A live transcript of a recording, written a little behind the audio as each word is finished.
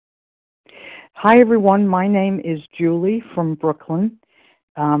Hi, everyone. My name is Julie from Brooklyn,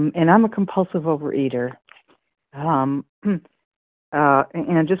 and I'm a compulsive overeater. Um, and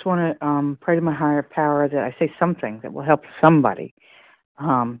I just want to pray to my higher power that I say something that will help somebody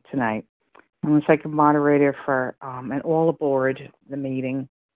tonight. I'm going to take a moderator for and all aboard the meeting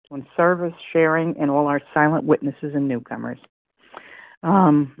on service, sharing, and all our silent witnesses and newcomers.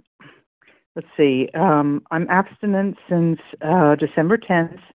 Um, let's see. I'm abstinent since December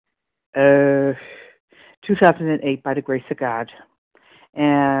 10th. 2008 by the grace of God.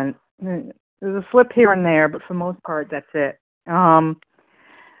 And there's a slip here and there, but for the most part, that's it. I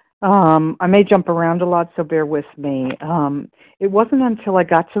may jump around a lot, so bear with me. It wasn't until I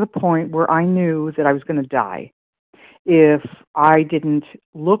got to the point where I knew that I was going to die if I didn't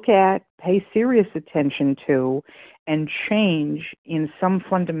look at, pay serious attention to, and change in some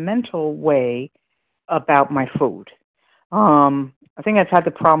fundamental way about my food. I think I've had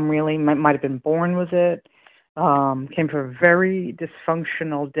the problem really, might have been born with it. Came from a very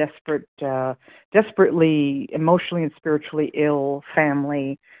dysfunctional, desperately emotionally and spiritually ill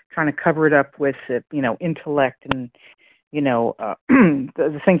family, trying to cover it up with, intellect and,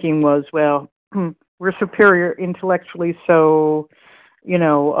 the thinking was, well, we're superior intellectually, so,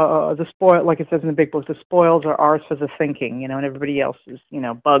 the spoil, like it says in the big book, the spoils are ours for the thinking, and everybody else is,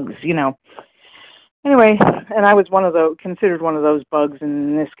 bugs, Anyway, and I was considered one of those bugs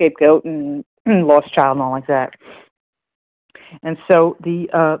and a scapegoat and lost child and all like that. And so the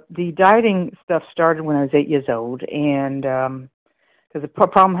dieting stuff started when I was 8 years old, and because the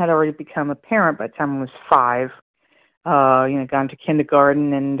problem had already become apparent by the time I was 5. Gone to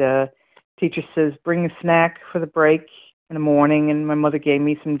kindergarten, and teacher says, bring a snack for the break in the morning, and my mother gave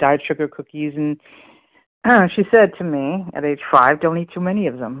me some diet sugar cookies, and she said to me at age 5, don't eat too many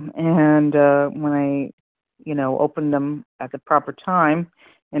of them. And when I, opened them at the proper time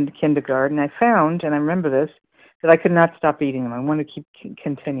in the kindergarten, I found, and I remember this, that I could not stop eating them. I wanted to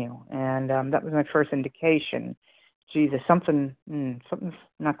continue. And that was my first indication. Gee, there's something's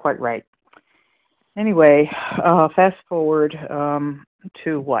not quite right. Anyway, fast forward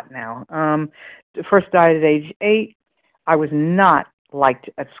to what now? First died at age 8. I was not liked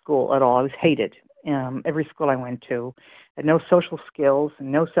at school at all. I was hated. Every school I went to. Had no social skills,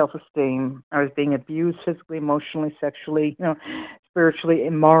 no self-esteem. I was being abused physically, emotionally, sexually, spiritually,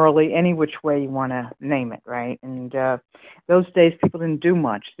 immorally, any which way you want to name it, right? And those days, people didn't do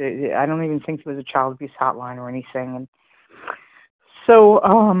much. I don't even think there was a child abuse hotline or anything. And so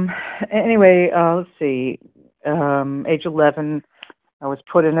anyway, let's see. Age 11, I was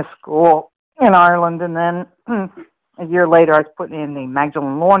put in a school in Ireland, and then a year later, I was put in the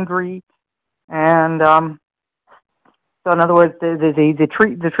Magdalen Laundry. And so, in other words, the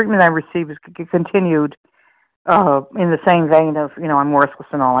treatment I received was continued in the same vein of, I'm worthless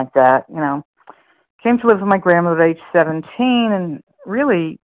and all like that. Came to live with my grandmother at age 17, and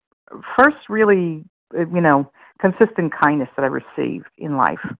really, consistent kindness that I received in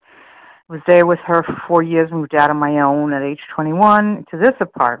life. I was there with her for 4 years, moved out on my own at age 21 to this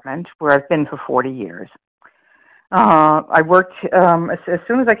apartment where I've been for 40 years. I worked, as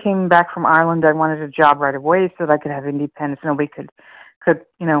soon as I came back from Ireland, I wanted a job right away so that I could have independence. Nobody could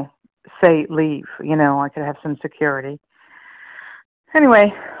say leave, I could have some security.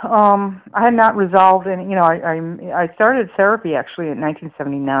 Anyway, I had not resolved any, I started therapy actually in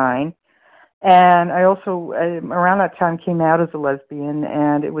 1979. And I also, around that time, came out as a lesbian,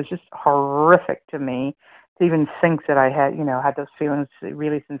 and it was just horrific to me to even think that I had, had those feelings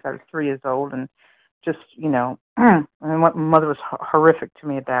really since I was 3 years old, and just, and my mother was horrific to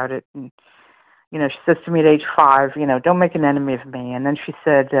me about it. And, she says to me at age 5, don't make an enemy of me. And then she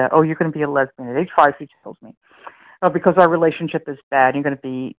said, oh, you're going to be a lesbian. At age 5, she tells me, oh, because our relationship is bad, you're going to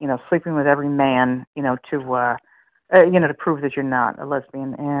be, sleeping with every man, to prove that you're not a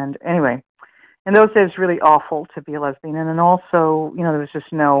lesbian. And anyway, in those days, it was really awful to be a lesbian. And then also, there was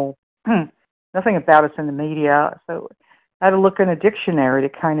just nothing about us in the media. So I had to look in a dictionary to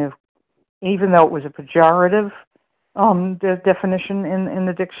kind of, even though it was a pejorative definition in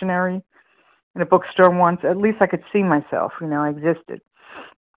the dictionary, in a bookstore once, at least I could see myself, I existed.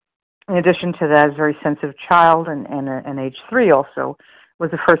 In addition to that, I was a very sensitive child, and age 3 also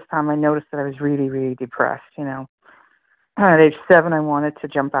was the first time I noticed that I was really, really depressed, At age 7, I wanted to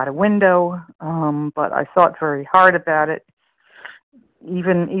jump out a window, but I thought very hard about it.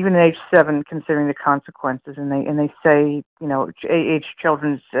 Even at age 7, considering the consequences, and they say, age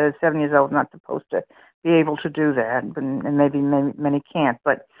children's 7 years old not supposed to be able to do that, and maybe many can't.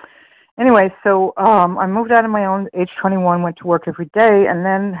 But anyway, so I moved out on my own, age 21, went to work every day, and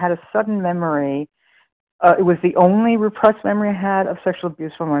then had a sudden memory It was the only repressed memory I had of sexual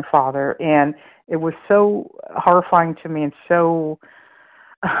abuse from my father, and it was so horrifying to me and so,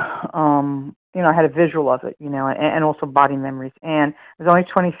 I had a visual of it, and also body memories. And I was only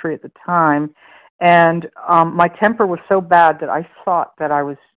 23 at the time, and my temper was so bad that I thought that I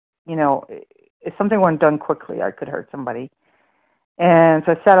was, if something wasn't done quickly, I could hurt somebody. And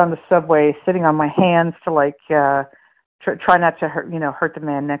so I sat on the subway, sitting on my hands to try not to hurt the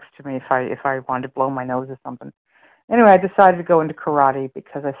man next to me if I wanted to blow my nose or something. Anyway, I decided to go into karate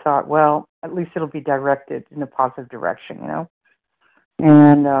because I thought, well, at least it'll be directed in a positive direction.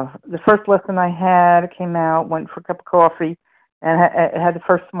 And the first lesson I had, came out, went for a cup of coffee, and I had the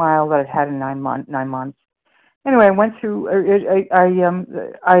first smile that I'd had in 9 months. Anyway, I went to,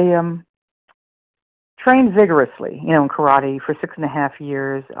 I trained vigorously, in karate for 6.5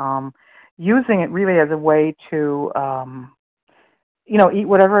 years, using it really as a way to, eat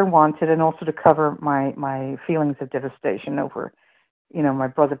whatever I wanted, and also to cover my feelings of devastation over, my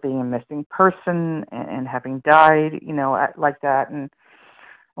brother being a missing person and having died, like that, and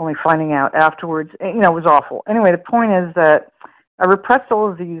only finding out afterwards. It was awful. Anyway, the point is that I repressed all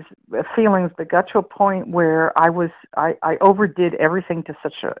of these feelings, but got to a point where I overdid everything to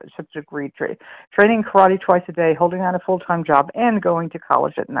such a degree. Training karate twice a day, holding on a full-time job, and going to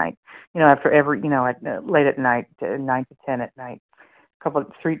college at night. After every, late at night, 9 to 10 at night,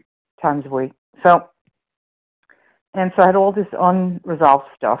 3 times a week. So I had all this unresolved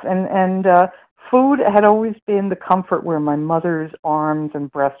stuff, and food had always been the comfort where my mother's arms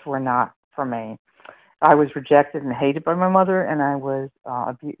and breasts were not for me. I was rejected and hated by my mother, and I was,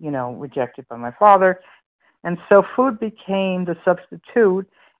 rejected by my father. And so food became the substitute.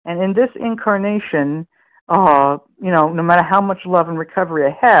 And in this incarnation, no matter how much love and recovery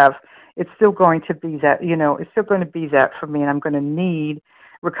I have, it's still going to be that, it's still going to be that for me, and I'm going to need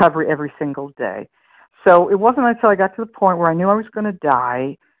recovery every single day. So it wasn't until I got to the point where I knew I was going to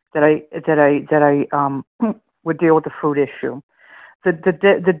die that I would deal with the food issue. The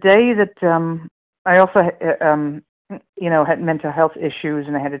day that I also, had mental health issues,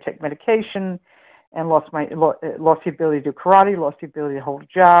 and I had to take medication, and lost the ability to do karate, lost the ability to hold a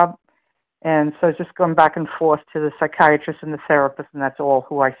job, and so just going back and forth to the psychiatrist and the therapist, and that's all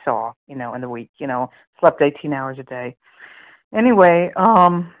who I saw, in the week. Slept 18 hours a day. Anyway,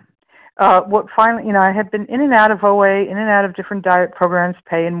 what finally, I had been in and out of OA, in and out of different diet programs,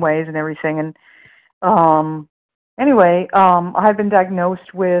 pay and ways, and everything, and anyway, I had been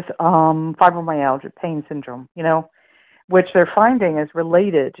diagnosed with fibromyalgia, pain syndrome, which they're finding is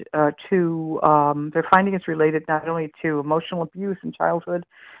related related not only to emotional abuse in childhood,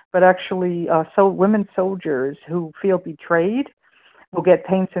 but actually women soldiers who feel betrayed will get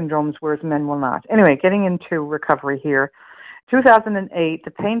pain syndromes, whereas men will not. Anyway, getting into recovery here. 2008,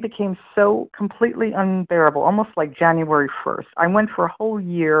 the pain became so completely unbearable, almost like January 1st. I went for a whole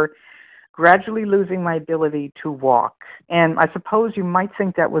year gradually losing my ability to walk. And I suppose you might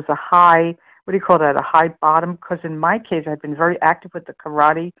think that was a high, what do you call that, a high bottom? Because in my case, I had been very active with the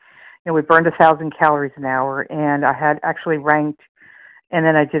karate. We burned 1,000 calories an hour, and I had actually ranked, and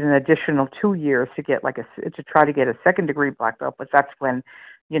then I did an additional 2 years to get to try to get a second-degree black belt, but that's when,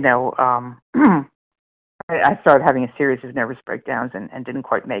 I started having a series of nervous breakdowns and didn't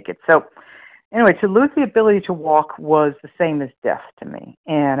quite make it. So anyway, to lose the ability to walk was the same as death to me.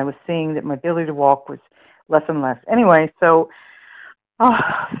 And I was seeing that my ability to walk was less and less. Anyway, so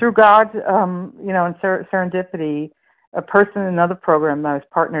through God, and serendipity, a person in another program that I was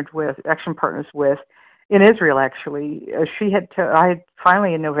partnered with, action partners with, in Israel actually, I had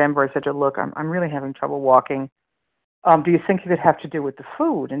finally in November, I said to her, look, I'm really having trouble walking. Do you think it could have to do with the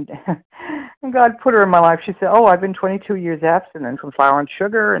food? And God put her in my life. She said, I've been 22 years abstinent from flour and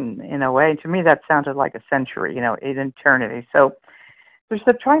sugar, and in a way, and to me that sounded like a century, an eternity. So she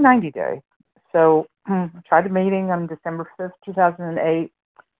said, try 90 Day. So I tried the meeting on December 5th, 2008,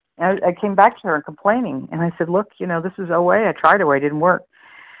 and I came back to her and complaining, and I said, look, this is OA. I tried OA. It didn't work.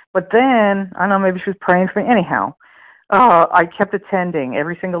 But then, I don't know, maybe she was praying for me. Anyhow, I kept attending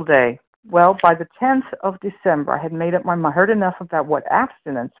every single day. Well, by the 10th of December, I had made up my mind, heard enough about what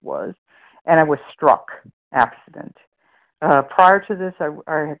abstinence was, and I was struck abstinent. Prior to this, I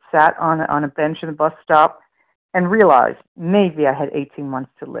had sat on a bench in a bus stop and realized maybe I had 18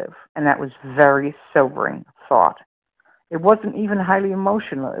 months to live, and that was very sobering thought. It wasn't even highly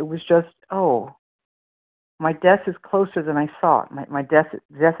emotional. It was just, my death is closer than I thought. My death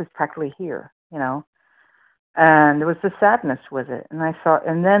is practically here, And there was the sadness with it, and I thought,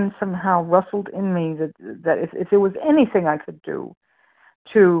 and then somehow rustled in me that if there was anything I could do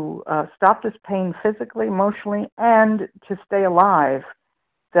to stop this pain physically, emotionally, and to stay alive,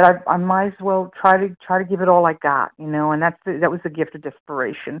 that I might as well try to give it all I got, and that was the gift of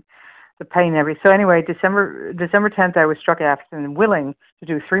desperation, the pain and everything. So anyway, December 10th, I was struck abstinent and willing to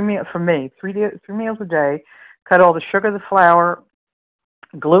do three meals a day, cut all the sugar, the flour,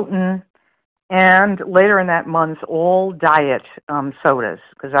 gluten, and later in that month, all diet sodas,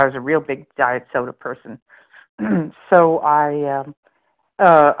 because I was a real big diet soda person. So I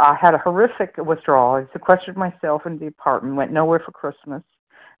had a horrific withdrawal. I sequestered myself in the apartment, went nowhere for Christmas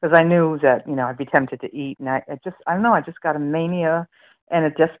because I knew that, I'd be tempted to eat. And I don't know, I just got a mania and a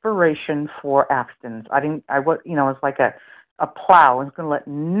desperation for abstinence. It was like a plow. I was going to let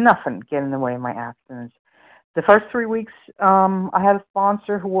nothing get in the way of my abstinence. The first 3 weeks, I had a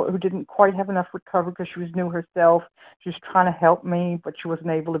sponsor who didn't quite have enough recovery because she was new herself. She was trying to help me, but she wasn't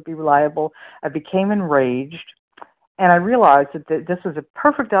able to be reliable. I became enraged. And I realized that this was a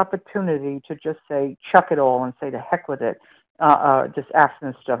perfect opportunity to just say, chuck it all and say, to heck with it, this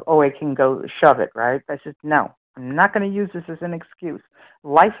abstinence stuff. Oh, I can go shove it, right? I said, no, I'm not going to use this as an excuse.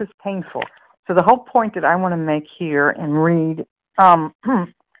 Life is painful. So the whole point that I want to make here and read,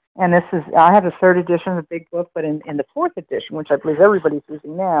 and I have the third edition of the big book, but in the fourth edition, which I believe everybody's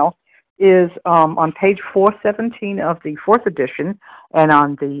using now, is on page 417 of the fourth edition, and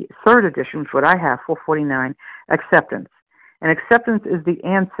on the third edition, which is what I have, 449, acceptance. And acceptance is the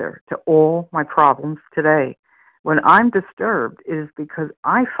answer to all my problems today. When I'm disturbed, it is because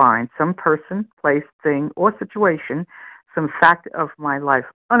I find some person, place, thing, or situation, some fact of my life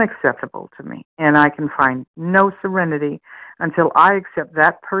unacceptable to me, and I can find no serenity until I accept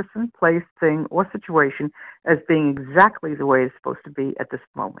that person, place, thing, or situation as being exactly the way it's supposed to be at this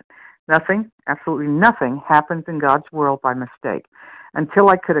moment. Nothing, absolutely nothing, happens in God's world by mistake. Until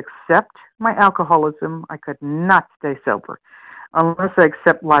I could accept my alcoholism, I could not stay sober. Unless I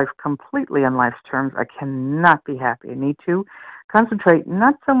accept life completely on life's terms, I cannot be happy. I need to concentrate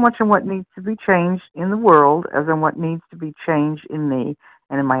not so much on what needs to be changed in the world as on what needs to be changed in me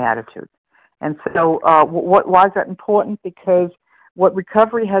and in my attitude. And so why is that important? Because what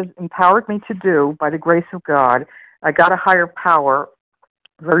recovery has empowered me to do, by the grace of God, I got a higher power,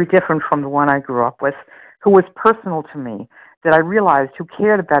 very different from the one I grew up with, who was personal to me, that I realized who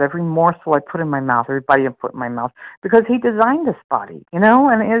cared about every morsel I put in my mouth, every bite I put in my mouth, because he designed this body, and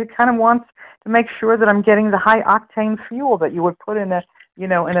it kind of wants to make sure that I'm getting the high-octane fuel that you would put in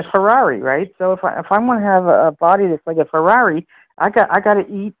in a Ferrari, right? So if I want to have a body that's like a Ferrari, I got to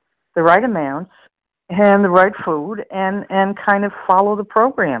eat the right amounts and the right food and kind of follow the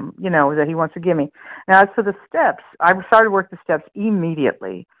program, that he wants to give me. Now, as for the steps, I started to work the steps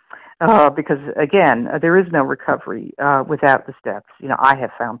immediately. Because, again, there is no recovery without the steps, I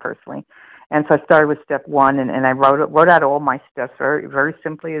have found personally. And so I started with step one, and I wrote out all my steps very, very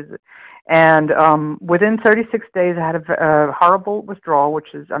simply. And within 36 days, I had a horrible withdrawal,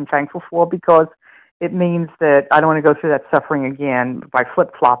 which I'm thankful for, because it means that I don't want to go through that suffering again by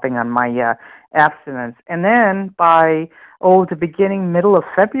flip-flopping on my abstinence. And then by, the middle of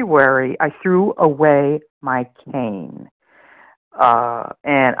February, I threw away my cane.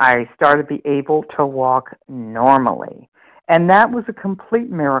 And I started to be able to walk normally. And that was a complete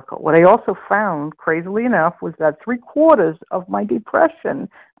miracle. What I also found, crazily enough, was that 3/4 of my depression,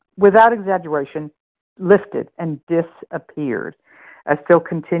 without exaggeration, lifted and disappeared. I still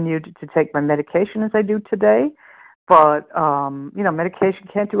continued to take my medication as I do today, but, medication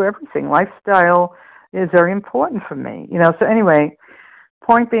can't do everything. Lifestyle is very important for me. So anyway,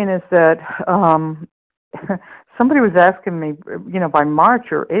 point being is that somebody was asking me, by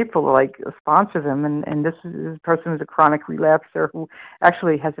March or April to sponsor them, and this person is a chronic relapser who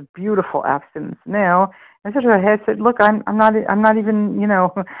actually has a beautiful abstinence now. I said to her, I said, look, I'm not even,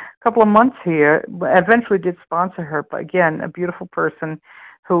 a couple of months here. Eventually did sponsor her, but again, a beautiful person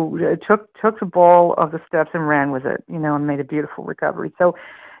who took the ball of the steps and ran with it, and made a beautiful recovery. So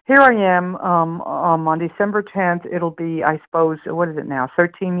here I am on December 10th. It'll be, I suppose, what is it now,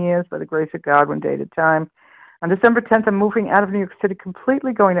 13 years by the grace of God, one day at a time. On December 10th, I'm moving out of New York City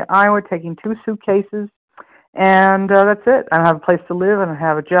completely, going to Iowa, taking 2 suitcases, and that's it. I don't have a place to live. I don't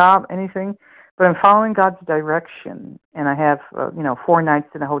have a job, anything, but I'm following God's direction, and I have, 4 nights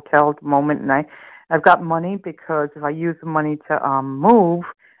in a hotel at the moment, and I've got money, because if I use the money to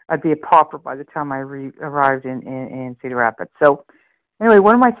move, I'd be a pauper by the time I arrived in Cedar Rapids. So anyway,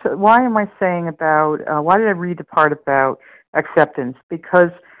 why am I saying about, why did I read the part about acceptance?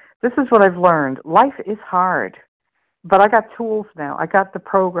 Because this is what I've learned. Life is hard, but I got tools now. I got the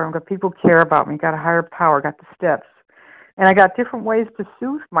program. I got people who care about me. I got a higher power. I got the steps. And I got different ways to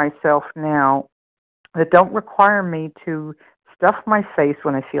soothe myself now that don't require me to stuff my face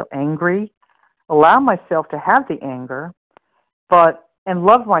when I feel angry, allow myself to have the anger, but and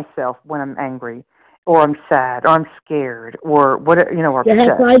love myself when I'm angry, or I'm sad, or I'm scared, or what, or You have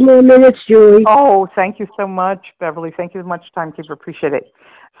upset. 5 more minutes, Julie. Oh, thank you so much, Beverly. Thank you so much, Timekeeper. Appreciate it.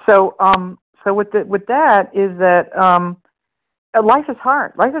 So, so with that is that life is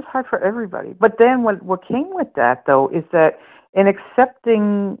hard. Life is hard for everybody. But then what came with that, though, is that in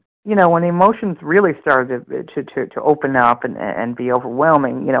accepting, when the emotions really started to open up and be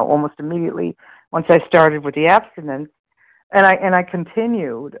overwhelming, almost immediately once I started with the abstinence, and I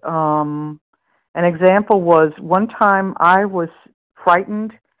continued. An example was one time I was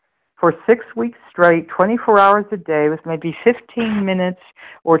frightened for 6 weeks straight, 24 hours a day, with maybe 15 minutes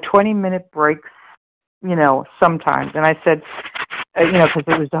or 20-minute breaks, sometimes. And I said, because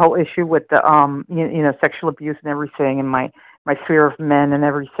it was the whole issue with the, sexual abuse and everything, and my fear of men and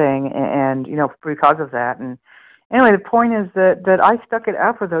everything, and because of that. And anyway, the point is that I stuck it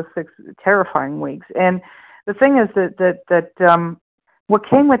out for those 6 terrifying weeks. And the thing is that what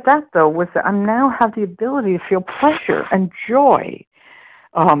came with that, though, was that I now have the ability to feel pleasure and joy.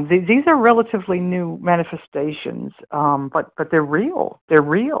 These are relatively new manifestations, but they're real. They're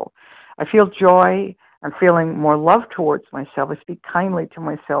real. I feel joy. I'm feeling more love towards myself. I speak kindly to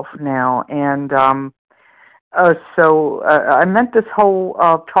myself now. And so I meant this whole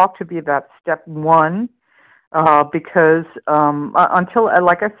talk to be about step 1 because until,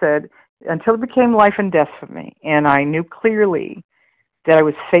 like I said, until it became life and death for me, and I knew clearly that I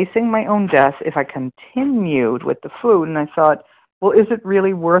was facing my own death if I continued with the food, and I thought, well, is it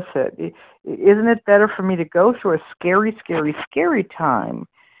really worth it? Isn't it better for me to go through a scary, scary, scary time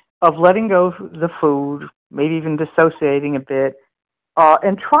of letting go of the food, maybe even dissociating a bit,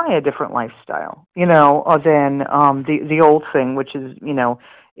 and try a different lifestyle, than the old thing, which is,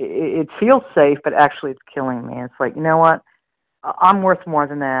 it feels safe, but actually it's killing me. It's like, you know what? I'm worth more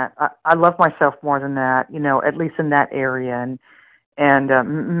than that. I love myself more than that, at least in that area. And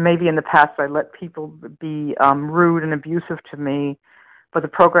maybe in the past I let people be rude and abusive to me, but the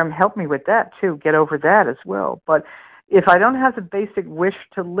program helped me with that too, get over that as well. But if I don't have the basic wish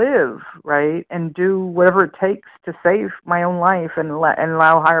to live, right, and do whatever it takes to save my own life and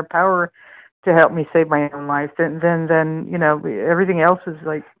allow higher power to help me save my own life, then everything else is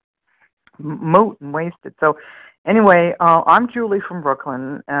like moot and wasted. So anyway, I'm Julie from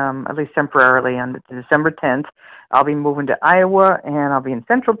Brooklyn, at least temporarily, on December 10th. I'll be moving to Iowa, and I'll be in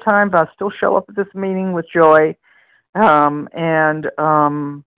Central Time, but I'll still show up at this meeting with joy. And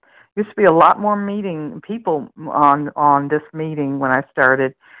used to be a lot more meeting people on this meeting when I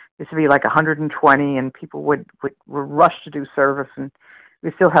started. Used to be like 120, and people would rush to do service, and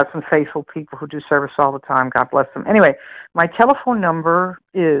we still have some faithful people who do service all the time. God bless them. Anyway, my telephone number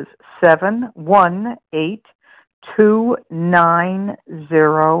is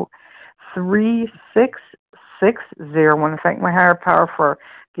 718-290-3660. I want to thank my higher power for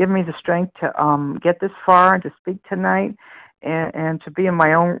giving me the strength to get this far and to speak tonight, and to be in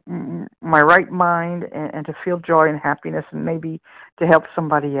my right mind, and to feel joy and happiness, and maybe to help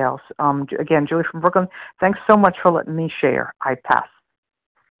somebody else. Again, Julie from Brooklyn, thanks so much for letting me share. I pass.